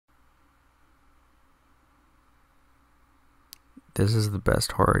This is the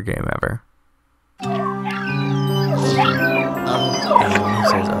best horror game ever. And when he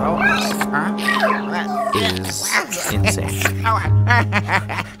says is insane.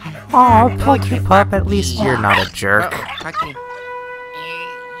 Oh, Pokey Pup, at least you're not a jerk.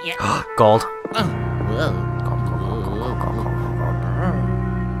 Gold.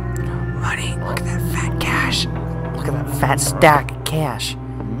 Money, look at that fat cash. Look at that fat stack of cash.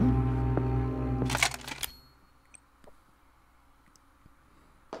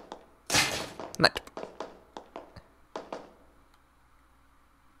 Nut.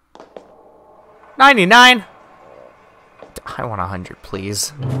 99. I want 100,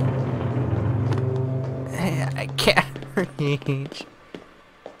 please. I can't reach.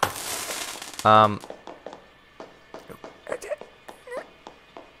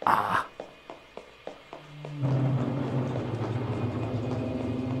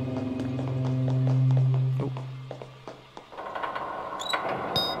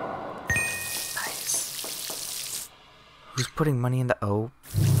 Nice. Who's putting money in the O?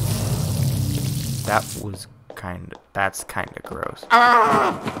 That's kinda gross.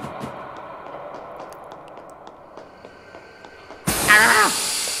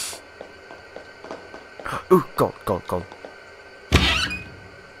 Ooh, gold.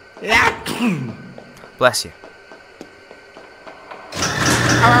 Bless you.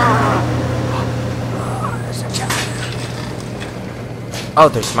 Oh,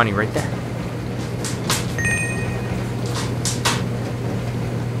 there's money right there.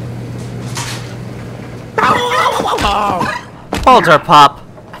 Polter Pop,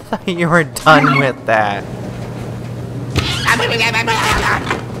 I thought you were done with that.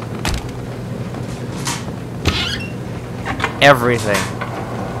 Everything.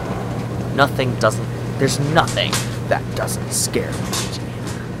 There's nothing that doesn't scare Luigi.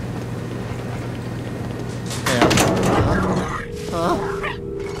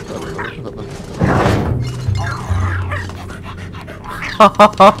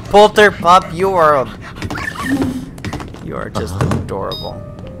 Polter Pop, you are just adorable.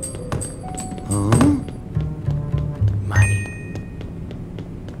 Money.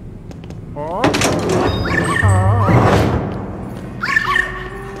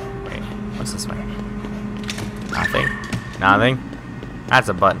 Wait, what's this way? Nothing? That's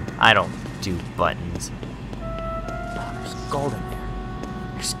a button. I don't do buttons. Oh, there's gold in there.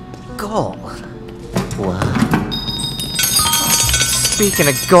 There's gold. What? Speaking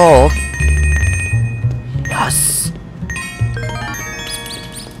of gold. Yes!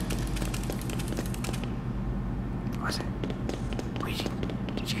 What was it? Luigi,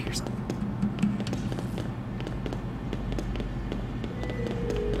 did you hear something?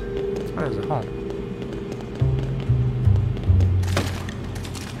 What is it home?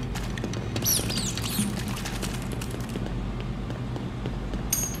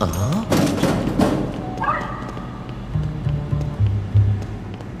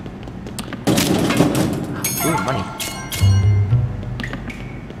 Ooh, money.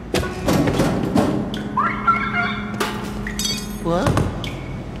 What?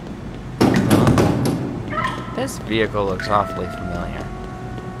 This vehicle looks awfully familiar.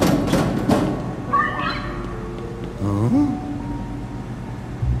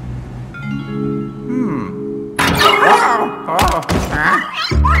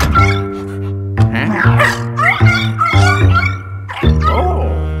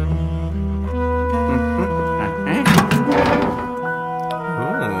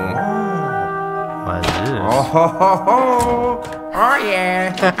 Ho ho ho! Oh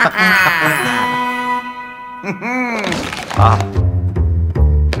yeah!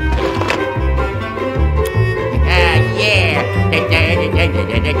 Yeah!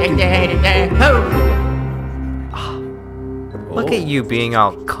 Look at you being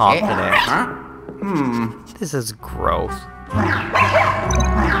all confident. This is gross.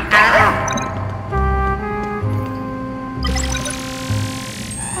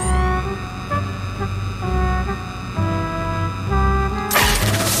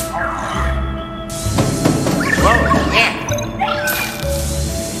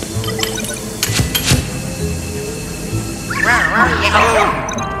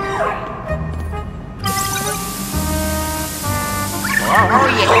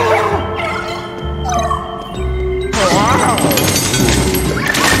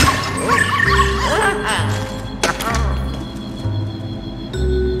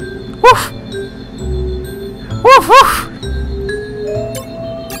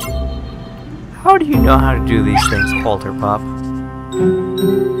 How do you know how to do these things, Polter Pop?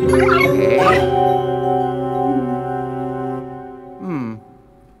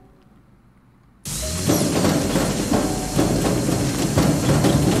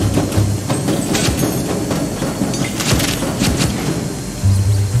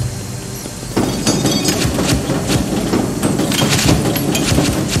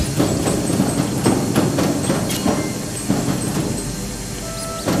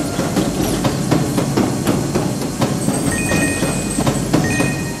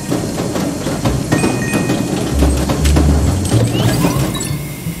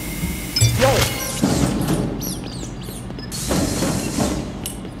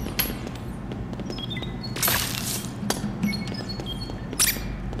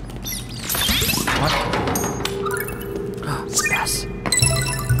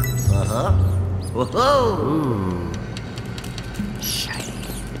 Huh? Whoa! Ooh. Shiny.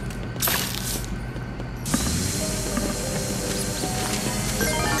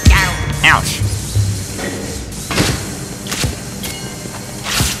 Ouch!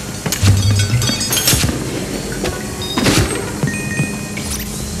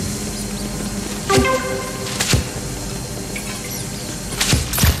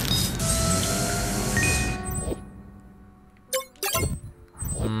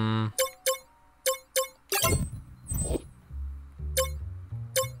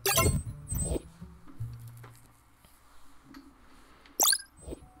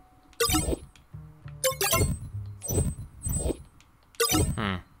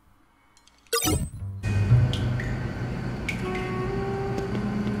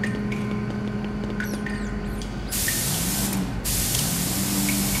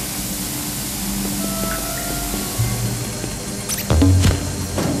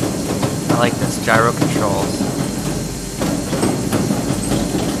 I like this gyro controls.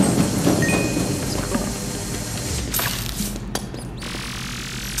 It's cool.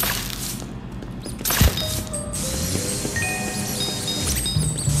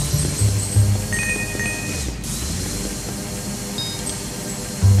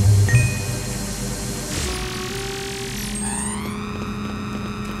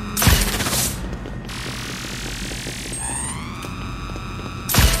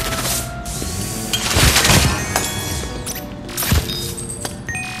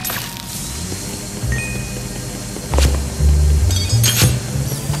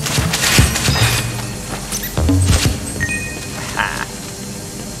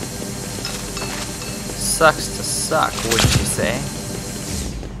 Sucks to suck, wouldn't you say?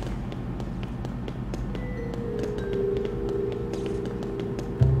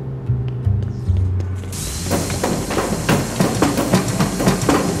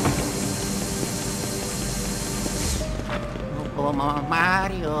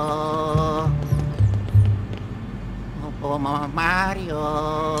 Mario. Mario.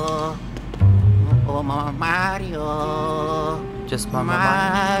 Mario. Just Mama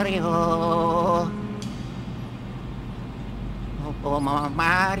Mario.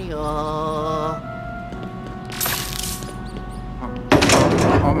 Mario.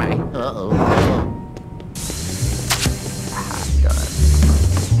 Oh my. Uh-oh. Got it.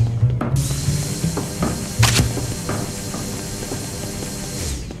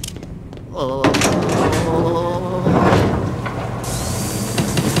 Oh.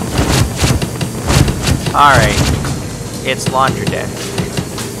 Alright, it's laundry day.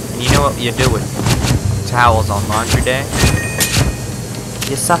 And you know what you do with towels on laundry day?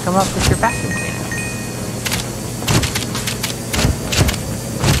 You suck them up with your vacuum cleaner.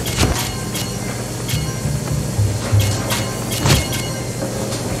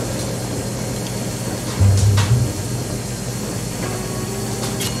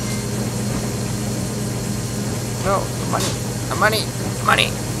 No, the money.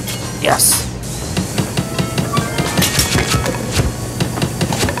 Yes.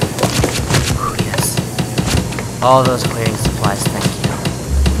 Oh, yes. All those cleaning supplies, thank you.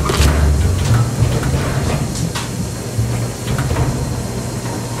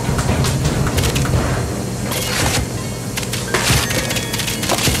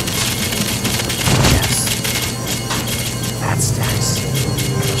 Yes. That's nice.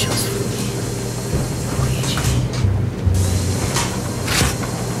 Just for me. Luigi.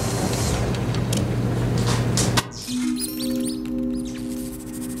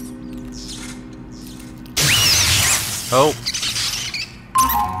 Oh.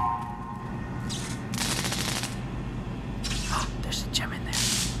 There's a gem in there.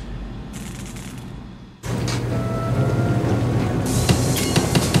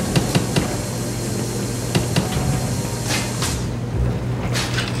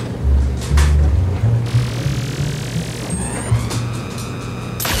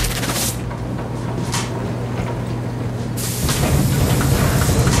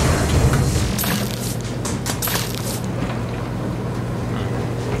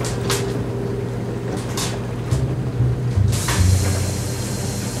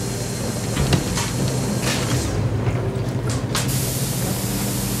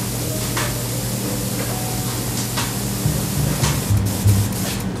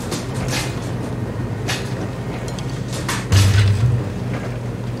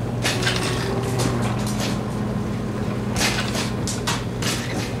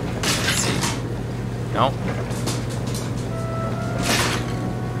 No.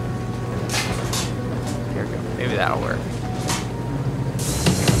 Here we go. Maybe that'll work.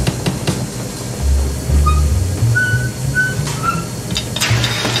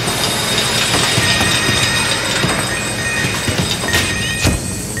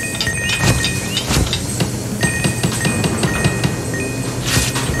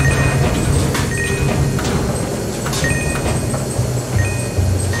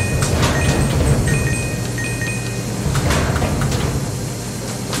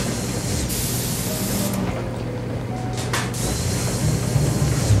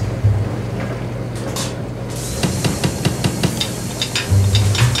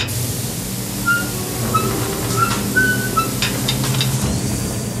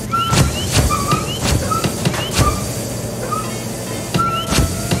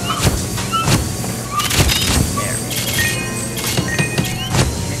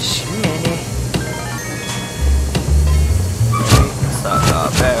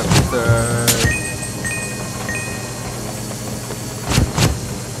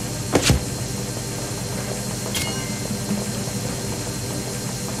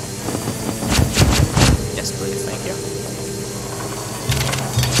 Yes, please. Thank you.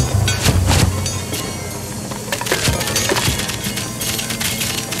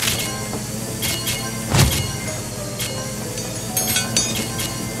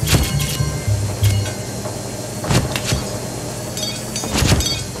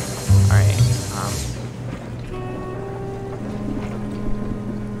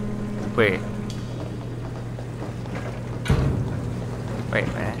 Wait. Wait a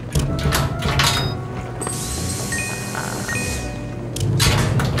minute.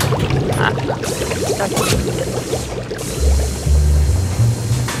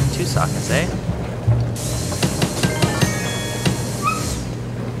 Two sockets, eh?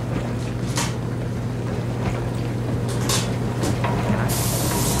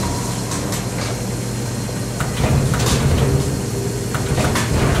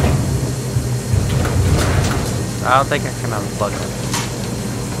 I don't think I can unplug them.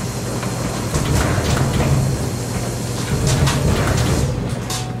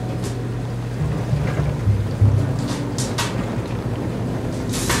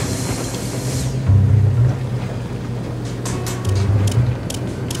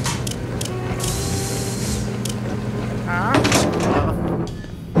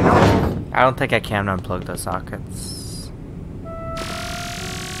 I don't think I can unplug the sockets.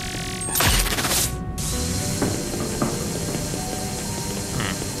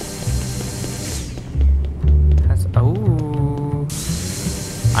 That's, oh,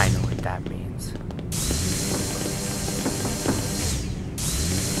 I know what that means.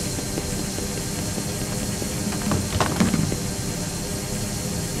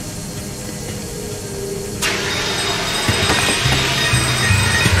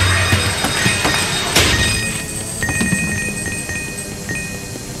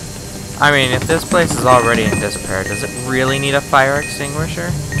 I mean, if this place is already in disrepair, does it really need a fire extinguisher?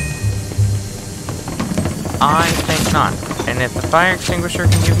 I think not. And if the fire extinguisher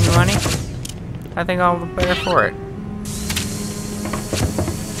can give me money, I think I'll be better for it.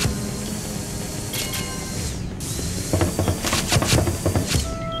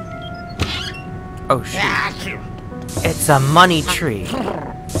 Oh shoot. It's a money tree.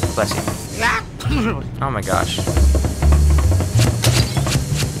 Bless you. Oh my gosh.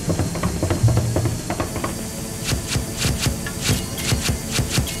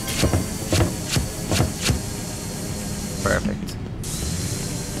 Perfect.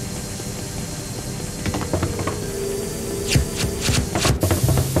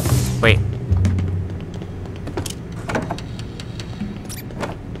 Wait.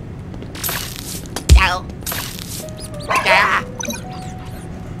 Ow. Ah.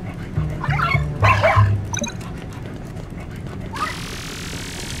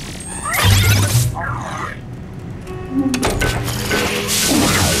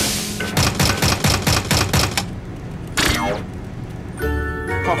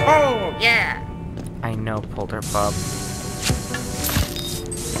 Oh, yeah. I know, Polder Pup.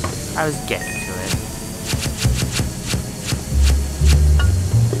 I was getting to it.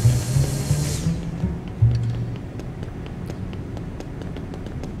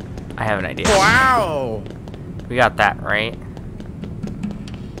 I have an idea. Wow. We got that, right?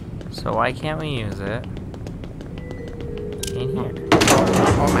 So why can't we use it in here?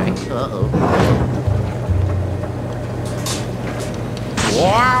 Oh my. Uh-oh.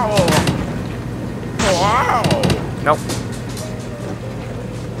 Wow. Wow. Nope.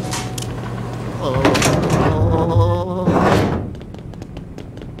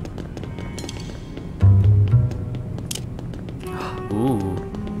 Ooh.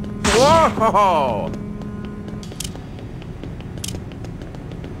 Whoa.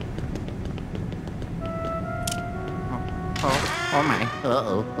 Oh my.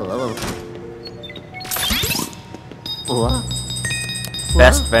 Uh-oh. What?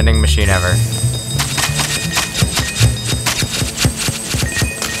 Best vending machine ever.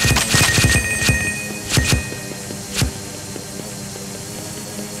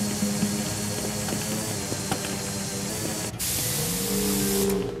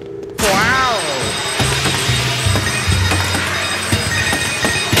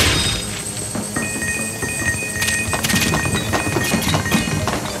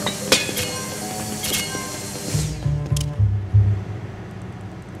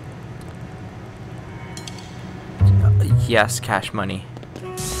 Yes, cash money.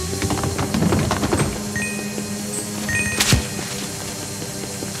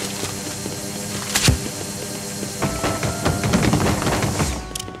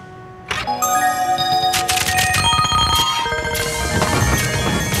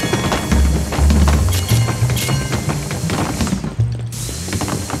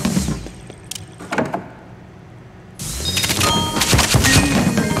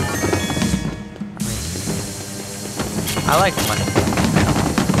 I like money.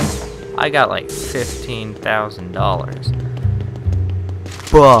 I got like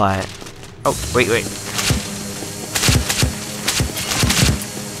 $15,000. But oh, wait.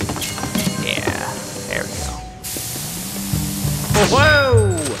 Yeah, there we go.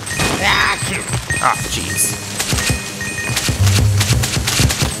 Whoa! Ah, jeez.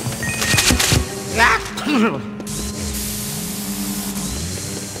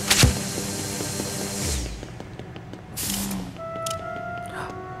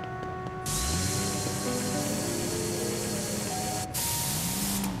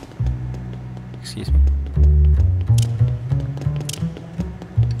 Excuse me.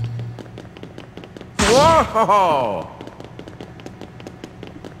 Whoa!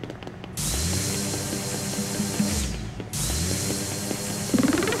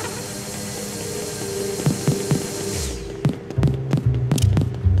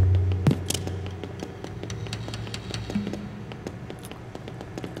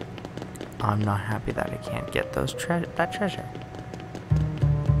 I'm not happy that I can't get those that treasure.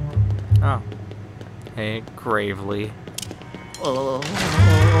 Oh. Hey, gravely. Oh.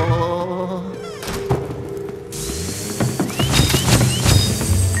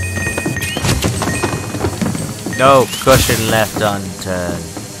 No cushion left unturned.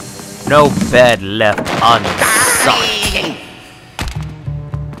 No bed left unsought.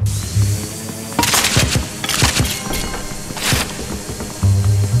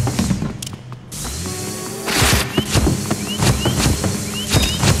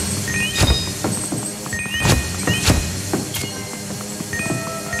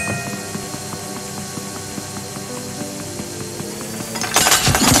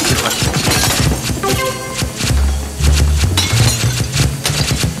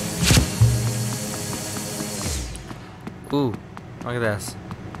 Ooh, look at this.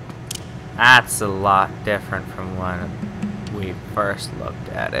 That's a lot different from when we first looked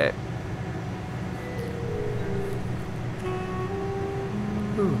at it.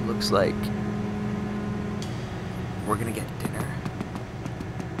 Ooh, looks like we're gonna get dinner.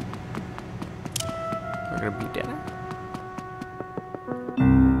 We're gonna be dinner.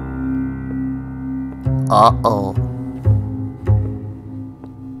 Uh-oh.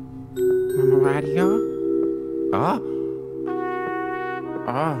 Radio? Oh.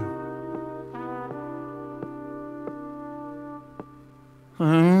 Oh.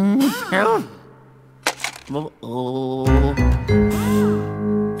 Help. Oh.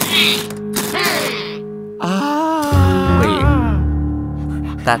 Wait.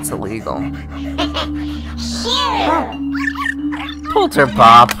 That's illegal.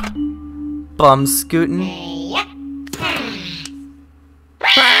 Polterpop. Bum scootin'.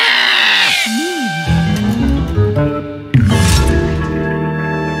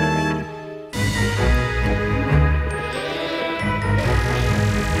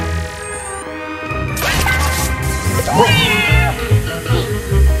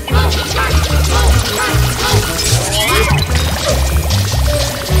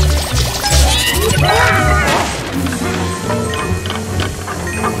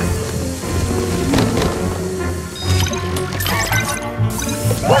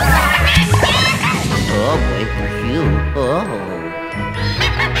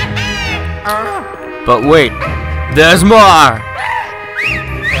 But wait, there's more!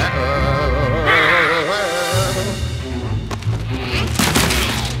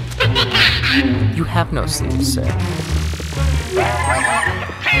 You have no sleep, sir.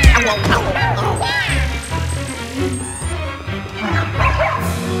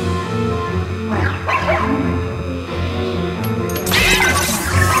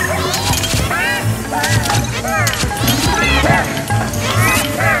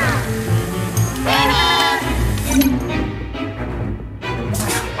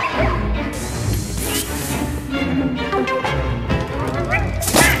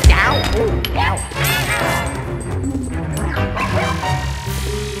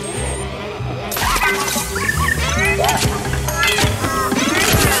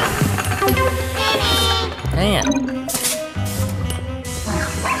 Man.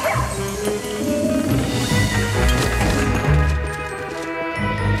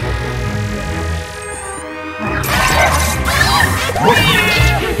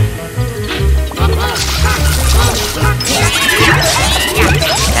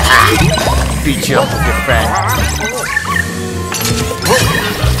 Beat you up with your friend.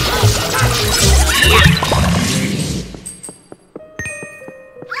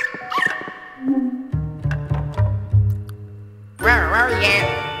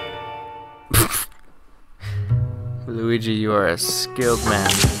 Luigi, you are a skilled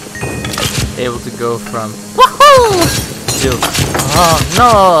man. Able to go from woohoo to, oh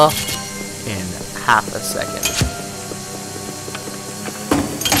no, in half a second.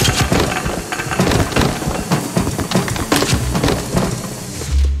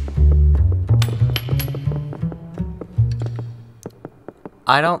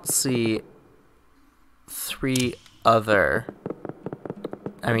 I don't see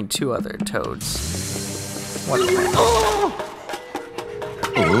two other toads. What the heck? Oh.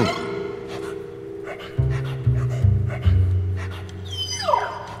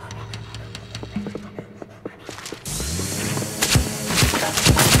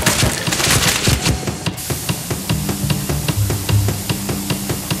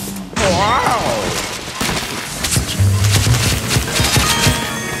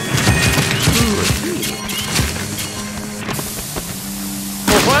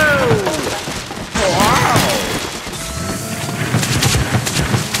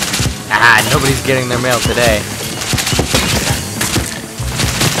 Ah, nobody's getting their mail today.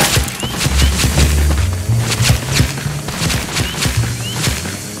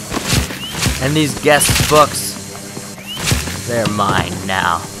 And these guest books, they're mine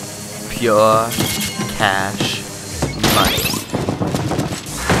now. Pure cash money.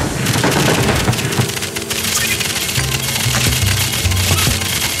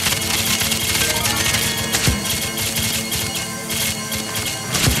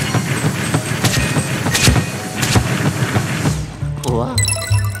 Whoa.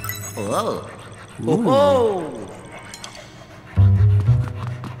 Whoa. Whoa.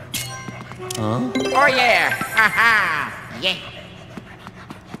 Huh? Oh yeah! Haha! Yeah!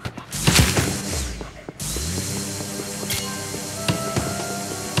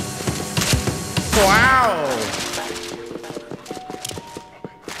 Wow!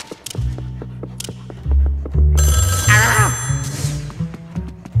 Ah!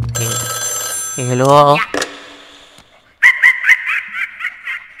 Hello? Yeah.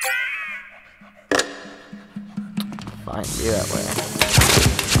 Fine, be that way.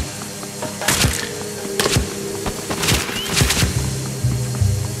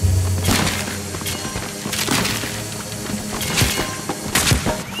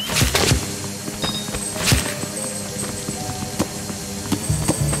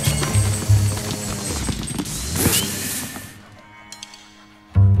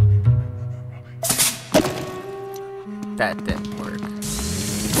 That didn't work.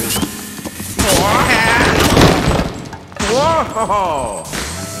 Whoa!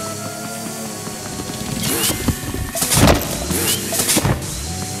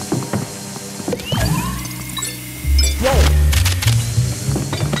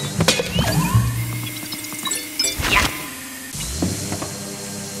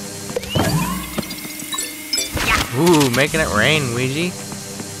 Ooh, making it rain, Luigi.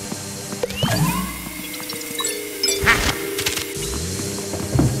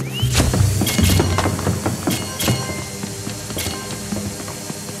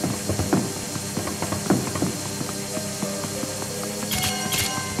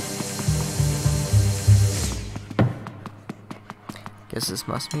 Guess this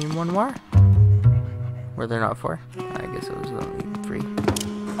must mean one more. Were there not four? I guess it was only 3.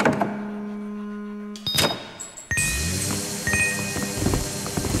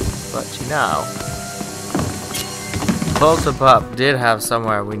 But you know, Volta Pup did have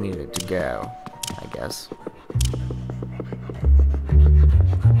somewhere we needed to go, I guess.